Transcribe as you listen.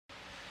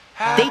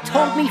They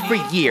told me for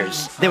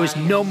years there was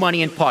no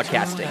money in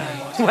podcasting.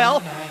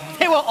 Well,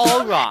 they were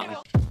all wrong.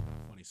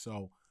 Funny.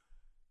 So,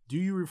 do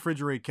you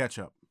refrigerate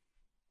ketchup?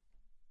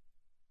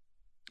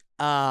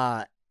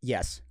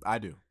 Yes. I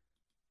do.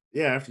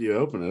 Yeah, after you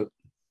open it.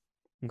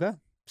 Okay.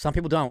 Some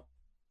people don't.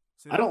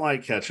 I don't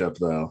like ketchup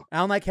though. I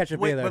don't like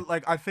ketchup either. But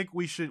like, I think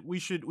we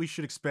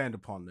should expand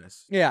upon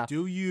this. Yeah.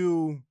 Do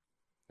you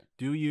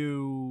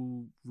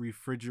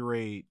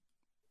refrigerate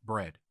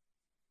bread?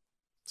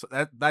 So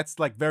that's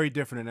like very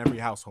different in every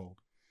household.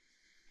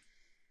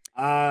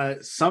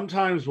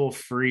 Sometimes we'll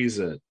freeze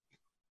it.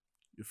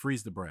 You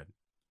freeze the bread.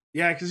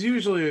 Yeah, because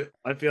usually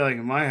I feel like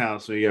in my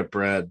house when you get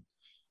bread,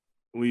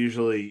 we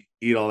usually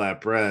eat all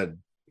that bread.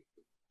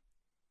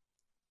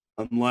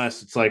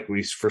 Unless it's like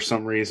for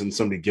some reason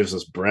somebody gives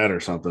us bread or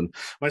something.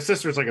 My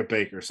sister's like a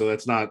baker, so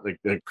that's not like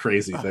a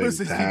crazy thing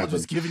to happen.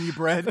 Just giving you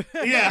bread.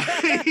 Yeah.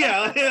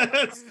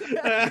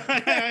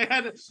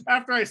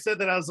 After I said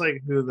that, I was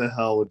like, "Who the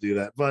hell would do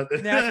that?" But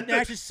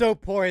Nash is so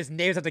poor, his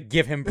neighbors have to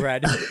give him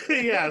bread.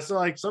 Yeah, so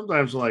like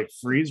sometimes we'll like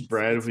freeze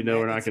bread if we know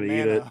we're not going to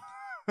eat it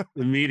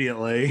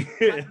immediately.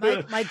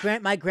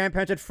 my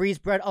grandparents would freeze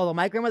bread. Although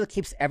my grandmother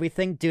keeps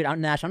everything, dude.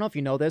 Nash, I don't know if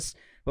you know this,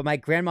 but my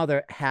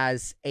grandmother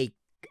has a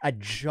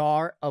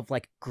jar of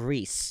like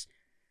grease,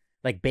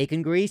 like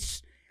bacon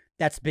grease,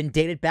 that's been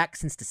dated back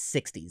since the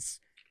 60s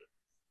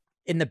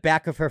in the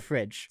back of her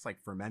fridge. It's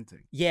like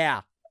fermenting.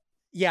 Yeah.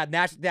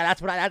 That's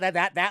what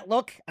that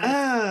look.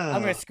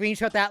 I'm gonna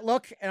screenshot that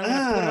look and I'm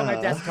gonna put it on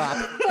my desktop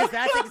because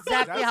that's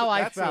exactly how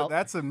I felt.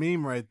 That's a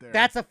meme right there.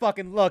 That's a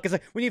fucking look. It's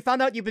like when you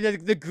found out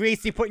the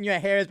grease you put in your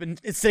hair has been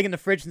sitting in the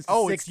fridge since the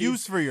 60s. It's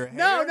used for your hair.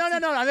 No.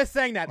 I'm just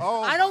saying that.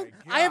 Oh,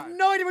 I have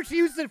no idea what she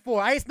uses it for.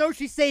 I just know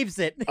she saves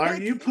it. Are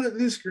you putting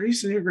this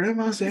grease in your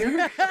grandma's hair?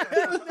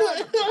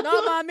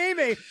 Not my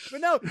Mimi.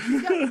 But no,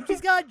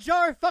 she's got a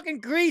jar of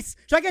fucking grease.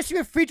 So I guess she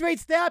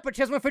refrigerates that, but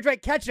she doesn't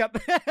refrigerate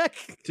ketchup.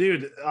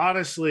 Dude,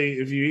 honestly,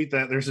 if you eat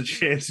that, there's a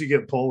chance you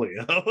get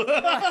polio.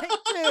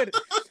 Dude,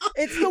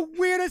 it's the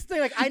weirdest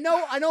thing. Like I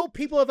know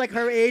people of like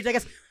her age. I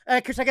guess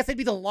because I guess they'd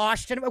be the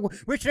lost generation.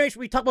 Which generation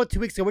we talked about 2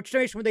 weeks ago? Which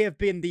generation would they have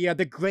been?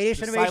 The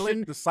greatest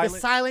generation, the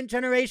silent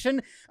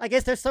generation. I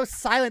guess they're so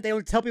silent they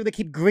don't tell people to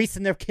keep grease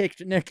in their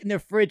kitchen, in their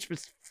fridge for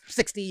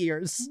 60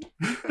 years.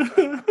 All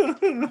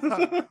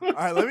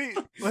right,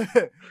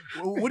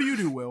 what do you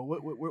do, Will?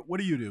 What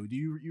do you do? Do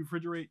you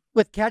refrigerate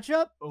with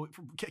ketchup? Oh,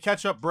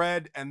 ketchup,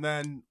 bread, and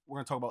then we're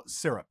gonna talk about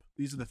syrup.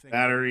 These are the things.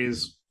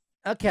 Batteries.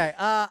 Okay.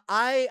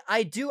 I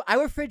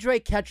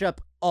refrigerate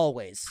ketchup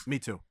always. Me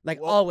too.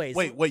 Always.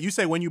 Wait. You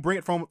say when you bring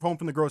it home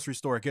from the grocery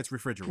store, it gets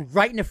refrigerated.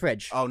 Right in the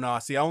fridge. Oh no!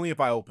 See, only if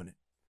I open it.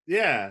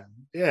 Yeah.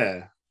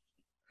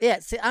 Yeah,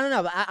 see, I don't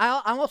know. But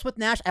I'm also with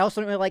Nash. I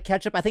also don't really like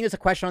ketchup. I think there's a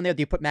question on there.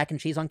 Do you put mac and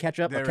cheese on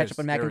ketchup? Or ketchup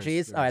and mac and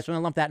cheese? All right, so I'm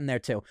going to lump that in there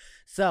too.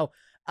 So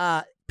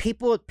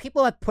people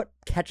have put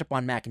ketchup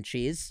on mac and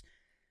cheese,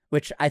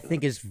 which I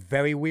think is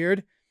very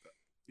weird.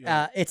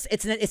 Yeah. It's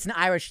an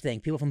Irish thing.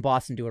 People from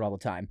Boston do it all the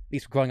time. At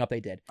least growing up they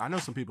did. I know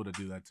some people that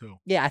do that too.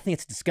 Yeah, I think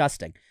it's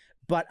disgusting.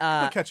 But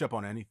I put ketchup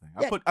on anything.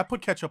 Yeah. I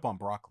put ketchup on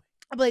broccoli.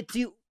 I'm like, do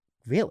you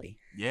really?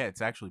 Yeah,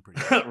 it's actually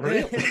pretty good.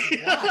 Really?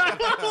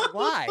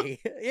 Why?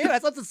 Yeah,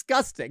 that sounds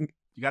disgusting.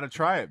 You got to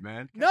try it,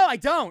 man. No, I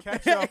don't.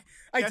 Ketchup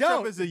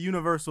don't. is a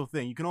universal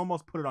thing. You can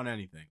almost put it on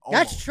anything.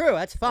 That's true.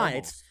 That's fine.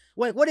 Almost.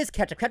 It's what is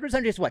ketchup? Ketchup is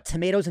just what?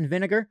 Tomatoes and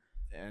vinegar?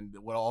 And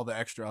all the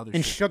extra other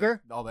and shit.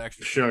 Sugar? All the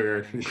extra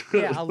sugar.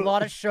 Yeah, a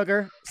lot of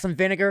sugar, some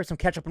vinegar, some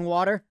ketchup and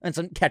water, and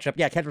some ketchup.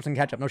 Yeah, ketchup and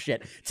ketchup. No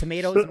shit.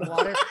 Tomatoes and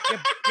water.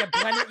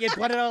 You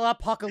blend it all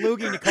up, hock a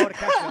loogie, and you call it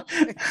ketchup.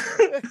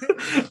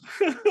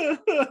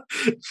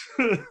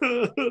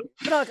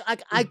 Look,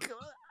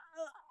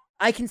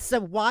 I can say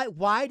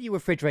why do you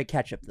refrigerate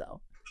ketchup though?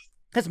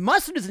 Because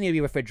mustard doesn't need to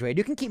be refrigerated.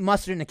 You can keep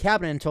mustard in the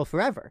cabinet until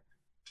forever.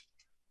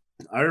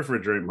 I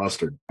refrigerate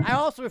mustard. I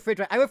also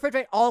refrigerate. I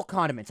refrigerate all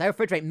condiments. I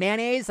refrigerate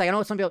mayonnaise. Like, I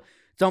know some people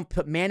don't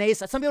put mayonnaise.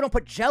 Some people don't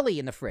put jelly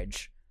in the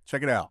fridge.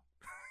 Check it out.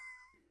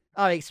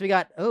 Oh, so we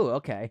got. Oh,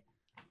 okay.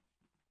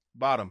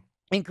 Bottom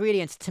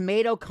ingredients: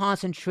 tomato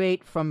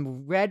concentrate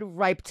from red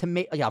ripe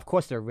tomato. Yeah, of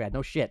course they're red.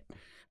 No shit.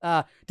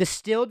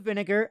 Distilled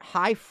vinegar,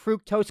 high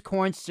fructose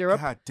corn syrup.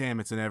 God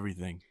damn, it's in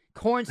everything.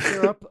 Corn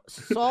syrup,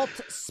 salt,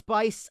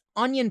 spice,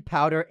 onion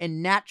powder,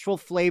 and natural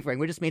flavoring,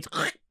 which just means.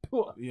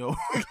 Yo.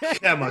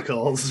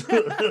 Chemicals.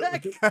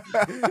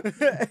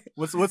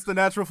 What's the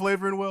natural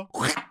flavoring, Will?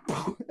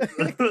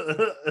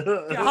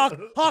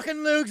 Hawk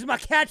and Luke's my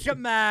ketchup,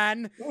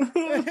 man.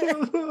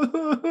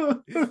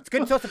 It's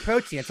good source of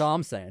protein. That's all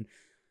I'm saying.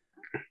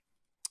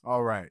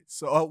 All right.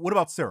 So, what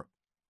about syrup?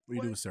 What do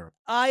you do with syrup?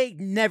 I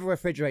never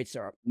refrigerate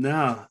syrup.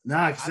 No,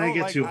 because they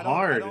get too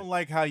hard. I don't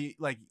like how you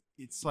like.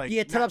 It's like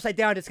you turn upside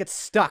down, it just gets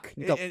stuck.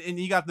 And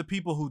you got the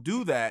people who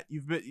do that.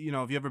 You've been,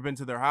 have you ever been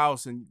to their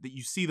house and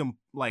you see them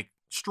like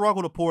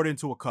struggle to pour it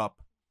into a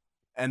cup,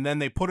 and then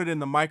they put it in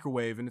the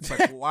microwave, and it's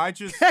like, why not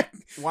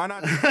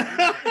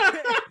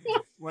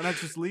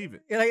just leave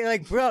it? You're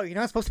like, bro, you're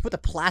not supposed to put the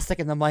plastic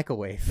in the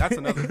microwave. That's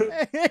another thing.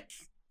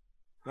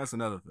 That's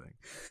another thing.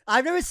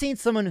 I've never seen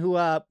someone who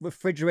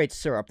refrigerates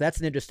syrup.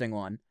 That's an interesting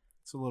one.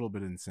 It's a little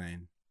bit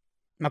insane.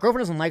 My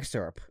girlfriend doesn't like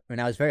syrup, and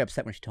I was very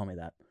upset when she told me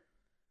that.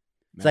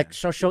 It's like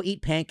she'll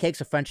eat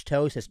pancakes or French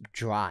toast. It's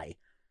dry.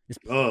 It's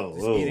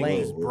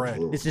plain.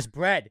 Bread. It's just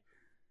bread.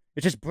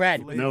 It's just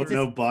bread.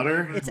 No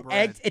butter. It's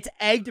egged. It's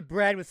egged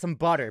bread with some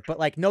butter, but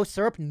like no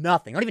syrup,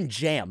 nothing. Not even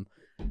jam.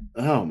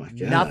 Oh my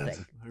god.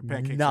 Nothing. Her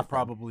pancakes are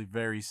probably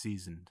very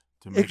seasoned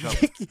to make up.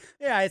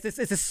 Yeah, it's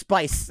a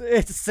spice.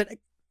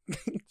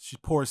 She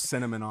pours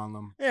cinnamon on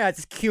them. Yeah, it's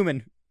just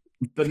cumin.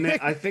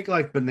 I think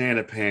like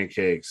banana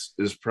pancakes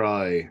is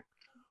probably.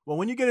 Well,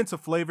 when you get into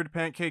flavored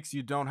pancakes,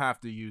 you don't have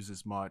to use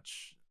as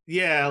much.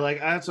 Yeah, like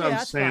that's what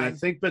I'm saying. Fine. I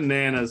think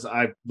bananas,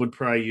 I would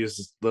probably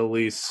use the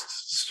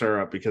least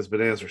syrup because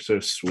bananas are so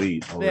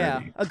sweet already.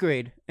 Yeah,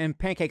 agreed. And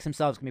pancakes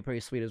themselves can be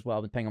pretty sweet as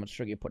well, depending on how much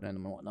sugar you put in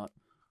them and whatnot.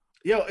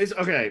 Yo,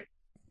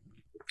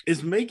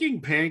 is making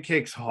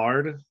pancakes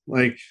hard?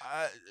 Like,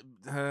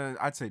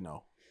 I'd say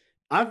no.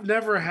 I've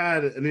never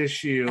had an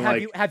issue.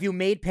 Have you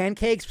made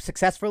pancakes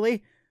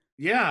successfully?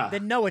 Yeah.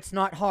 Then no, it's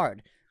not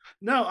hard.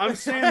 No, I'm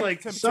saying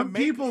like some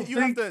people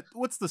think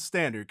what's the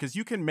standard? Because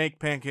you can make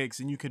pancakes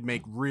and you could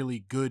make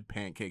really good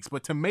pancakes,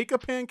 but to make a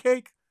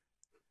pancake,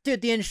 dude,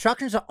 the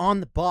instructions are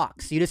on the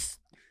box. It's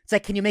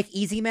like, can you make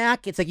Easy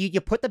Mac? It's like you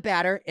put the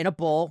batter in a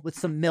bowl with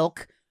some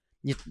milk,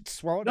 you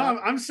swirl it up.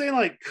 No, I'm saying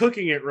like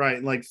cooking it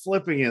right, like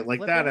flipping it, like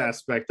that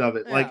aspect of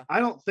it. Yeah. Like I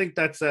don't think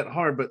that's that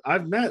hard, but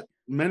I've met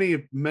many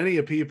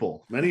a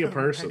people, many a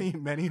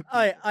person. many.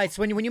 All right.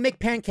 So when you make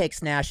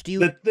pancakes, Nash, do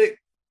you?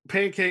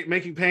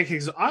 Making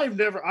pancakes, I've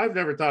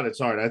never thought it's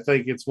hard. I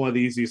think it's one of the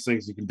easiest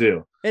things you can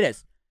do. It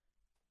is.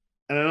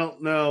 And I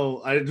don't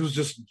know, I was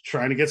just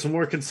trying to get some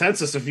more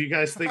consensus if you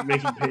guys think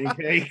making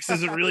pancakes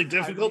is a really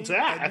difficult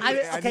task.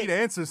 I need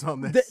answers on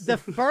this. The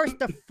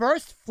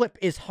first flip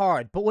is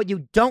hard, but what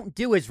you don't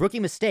do is, rookie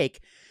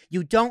mistake,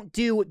 you don't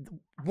do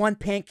one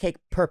pancake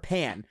per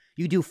pan.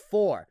 You do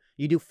 4.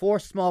 You do 4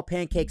 small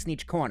pancakes in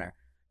each corner,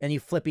 and you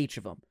flip each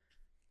of them.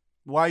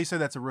 Why you say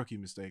that's a rookie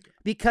mistake?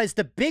 Because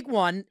the big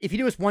one, if you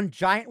do this one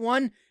giant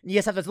one, and you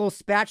just have this little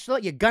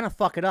spatula, you're gonna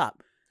fuck it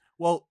up.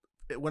 Well,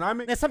 when I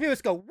make, now some people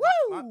just go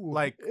woo.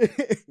 Like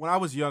when I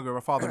was younger,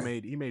 my father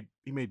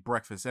made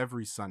breakfast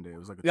every Sunday. It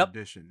was like a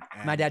tradition.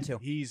 And my dad too.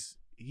 He's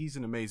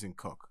an amazing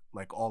cook,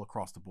 like all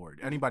across the board.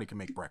 Anybody can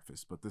make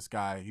breakfast, but this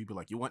guy, he'd be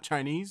like, "You want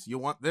Chinese? You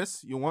want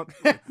this? You want?"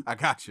 I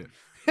got you.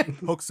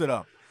 Hooks it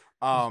up.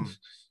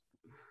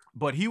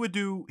 But he would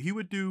do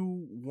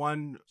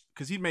one,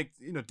 because he'd make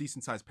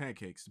decent sized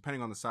pancakes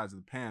depending on the size of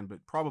the pan,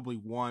 but probably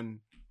one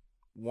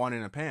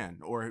in a pan,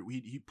 or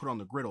he'd put on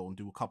the griddle and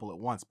do a couple at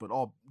once, but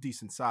all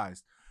decent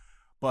sized.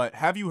 But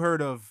have you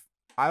heard of?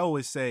 I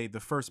always say the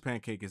first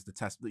pancake is the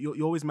test.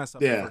 You always mess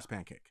up the first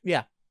pancake.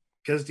 Yeah,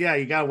 because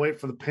you gotta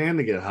wait for the pan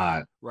to get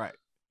hot. Right,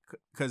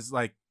 because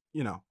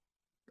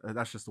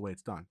that's just the way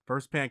it's done.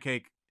 First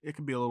pancake, it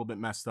can be a little bit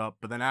messed up,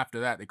 but then after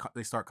that,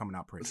 they start coming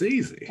out pretty. It's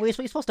easy. Well,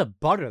 you're supposed to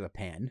butter the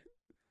pan.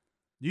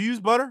 You use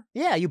butter?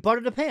 Yeah, you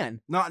butter the pan.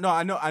 No,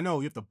 I know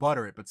you have to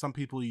butter it, but some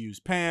people use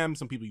Pam,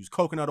 some people use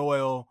coconut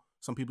oil,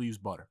 some people use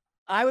butter.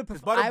 I would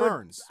prefer butter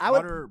burns.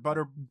 Butter.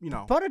 Butter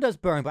does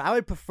burn, but I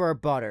would prefer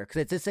butter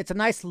because it's a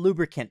nice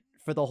lubricant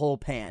for the whole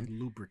pan.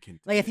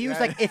 Lubricant. Like if you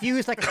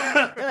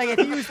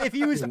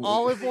use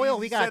olive oil,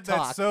 we gotta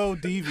talk. That's so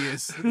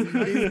devious.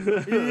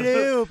 Lube.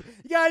 You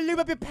gotta lube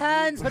up your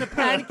pans for the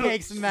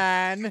pancakes,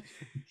 man.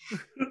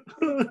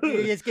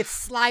 You just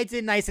slides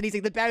in nice and easy.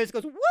 The batter just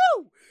goes woo.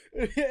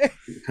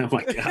 Oh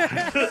my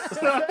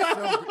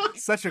god!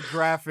 Such a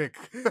graphic.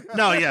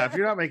 No, yeah. If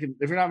you're not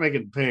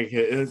making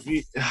pancakes,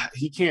 you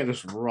can't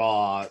just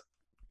raw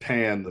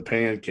pan the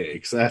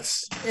pancakes.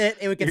 That's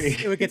it would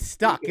get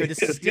stuck. It would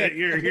just stick.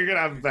 You're gonna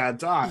have a bad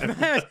time.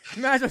 Okay,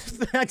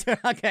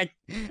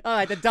 all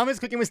right. The dumbest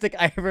cooking mistake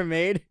I ever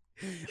made.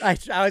 I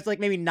was like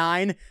maybe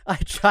 9. I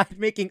tried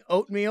making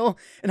oatmeal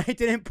and I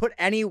didn't put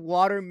any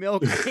water,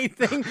 milk,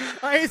 anything.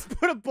 I just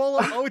put a bowl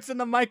of oats in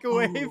the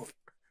microwave.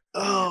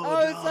 Oh,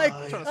 I was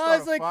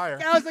like,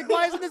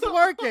 why isn't this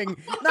working?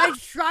 And I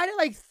tried it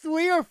like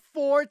 3 or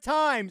 4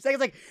 times. I was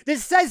like,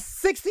 this says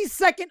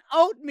 60-second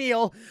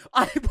oatmeal.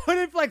 I put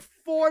it for like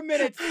 4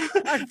 minutes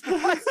on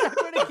 4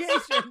 separate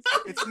occasions.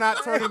 It's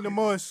not turning to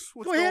mush.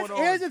 What's going on?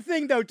 Here's the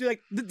thing, though, dude.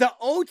 Like the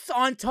oats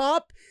on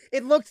top,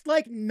 it looked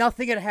like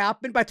nothing had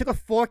happened. But I took a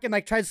fork and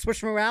like tried to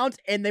swish them around,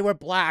 and they were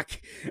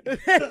black.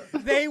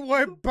 They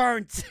were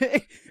burnt.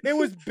 It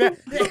was bad.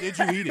 Did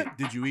you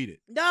eat it?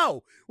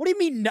 No. What do you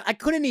mean? No, I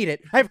couldn't eat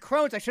it. I have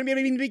Crohn's. I shouldn't be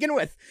able to eat it to begin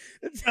with.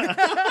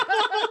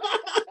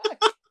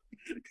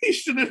 He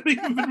shouldn't have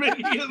even been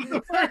making it in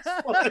the first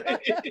place.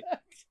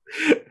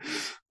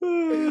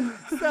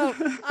 So,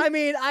 I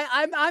mean,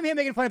 I'm here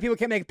making fun of people who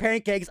can't make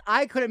pancakes.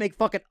 I couldn't make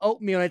fucking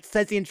oatmeal. It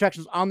says the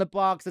instructions on the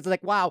box. It's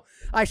like, wow,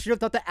 I should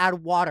have thought to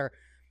add water.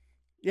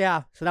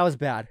 Yeah, so that was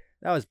bad.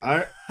 That was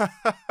bad.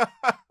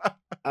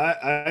 I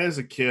as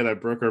a kid, I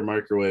broke our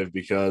microwave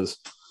because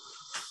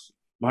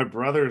my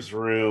brother's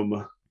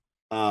room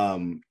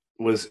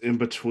was in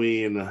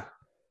between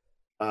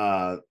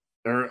or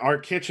our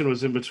kitchen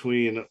was in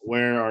between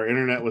where our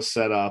internet was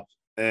set up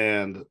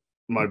and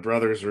my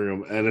brother's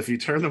room, and if you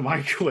turn the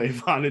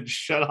microwave on, it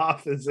shut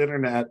off his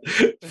internet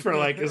for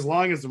like as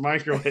long as the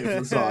microwave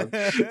was on.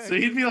 So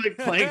he'd be like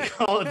playing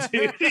Call of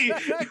Duty,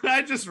 and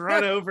I'd just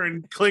run over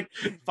and click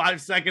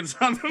 5 seconds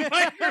on the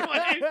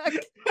microwave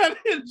and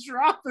it'd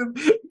drop him.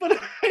 But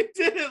I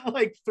did it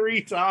like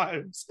 3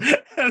 times,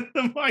 and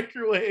the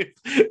microwave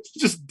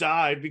just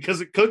died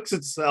because it cooks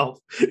itself.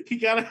 You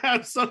gotta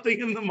have something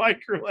in the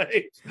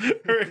microwave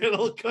or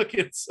it'll cook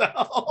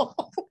itself.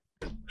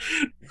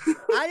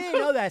 I didn't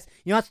know that.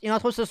 You're not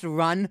supposed to just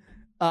run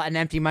an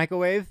empty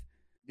microwave.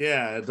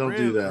 Yeah, don't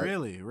do that.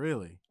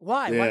 Really?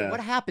 Why? Yeah. What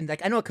happened?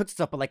 Like, I know it cooks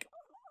stuff, but like,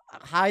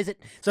 how is it?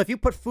 So if you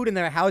put food in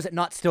there, how is it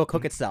not still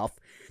cook itself?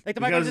 Like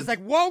the microwave's just like,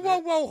 whoa,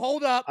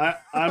 hold up.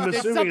 I'm There's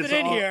assuming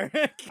something in here.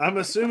 I'm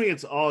assuming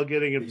it's all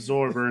getting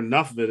absorbed, or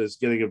enough of it is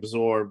getting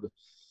absorbed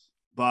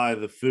by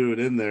the food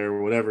in there,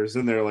 or whatever's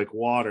in there, like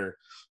water.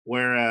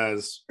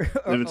 Whereas if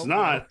it's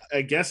not,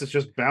 I guess it's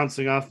just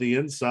bouncing off the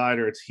inside,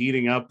 or it's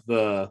heating up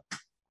the,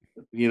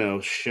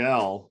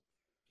 shell,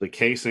 the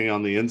casing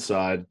on the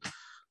inside,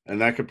 and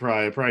that could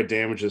probably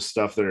damages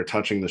stuff that are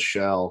touching the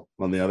shell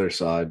on the other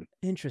side.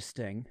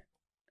 Interesting.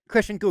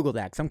 Christian, Google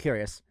that, 'cause I'm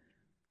curious.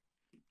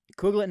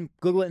 Google it,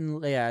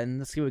 and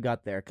let's see what we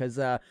got there. Because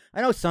I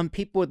know some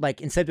people would,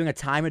 like, instead of doing a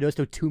timer, just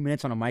do 2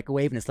 minutes on a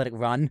microwave and just let it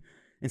run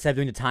instead of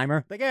doing the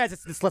timer. Like, yeah,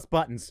 it's less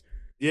buttons.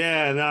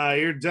 Yeah, no,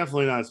 you're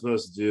definitely not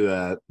supposed to do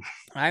that.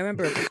 I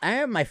remember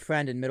my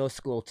friend in middle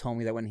school told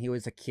me that when he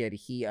was a kid,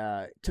 he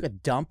took a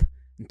dump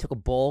and took a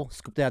bowl,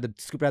 scooped it out of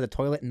the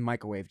toilet, and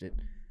microwaved it.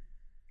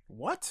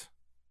 What?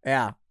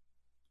 Yeah.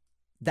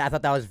 I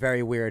thought that was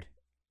very weird.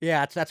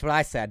 Yeah, that's what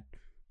I said.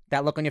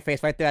 That look on your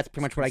face right there, that's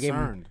pretty much what I gave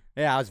him.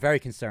 Yeah, I was very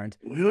concerned.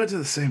 We went to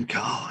the same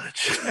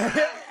college.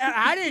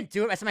 I didn't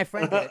do it. I said my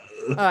friend did it.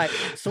 All right.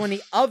 So when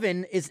the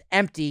oven is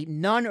empty,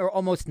 none or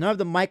almost none of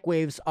the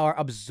microwaves are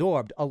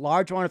absorbed. A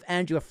large amount of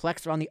energy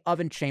reflects around the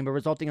oven chamber,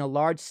 resulting in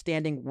large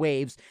standing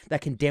waves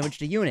that can damage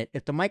the unit.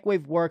 If the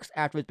microwave works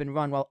after it's been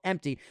run while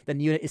empty, then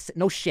the unit is...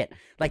 No shit.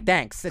 Like,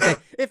 thanks. If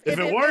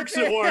it works,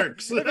 it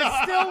works. If it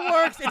still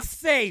works, it's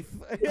safe.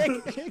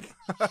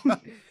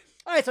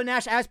 All right, so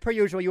Nash, as per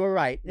usual, you were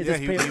right. He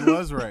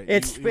was right.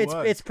 It's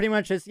pretty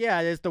much just,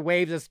 there's the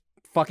waves just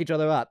fuck each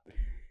other up.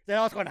 They're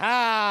all going,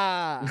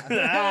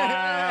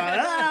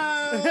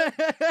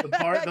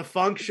 the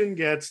function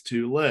gets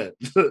too lit.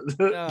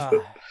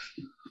 All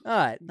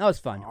right, that was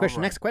fun.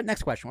 Christian, right.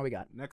 next question. What we got?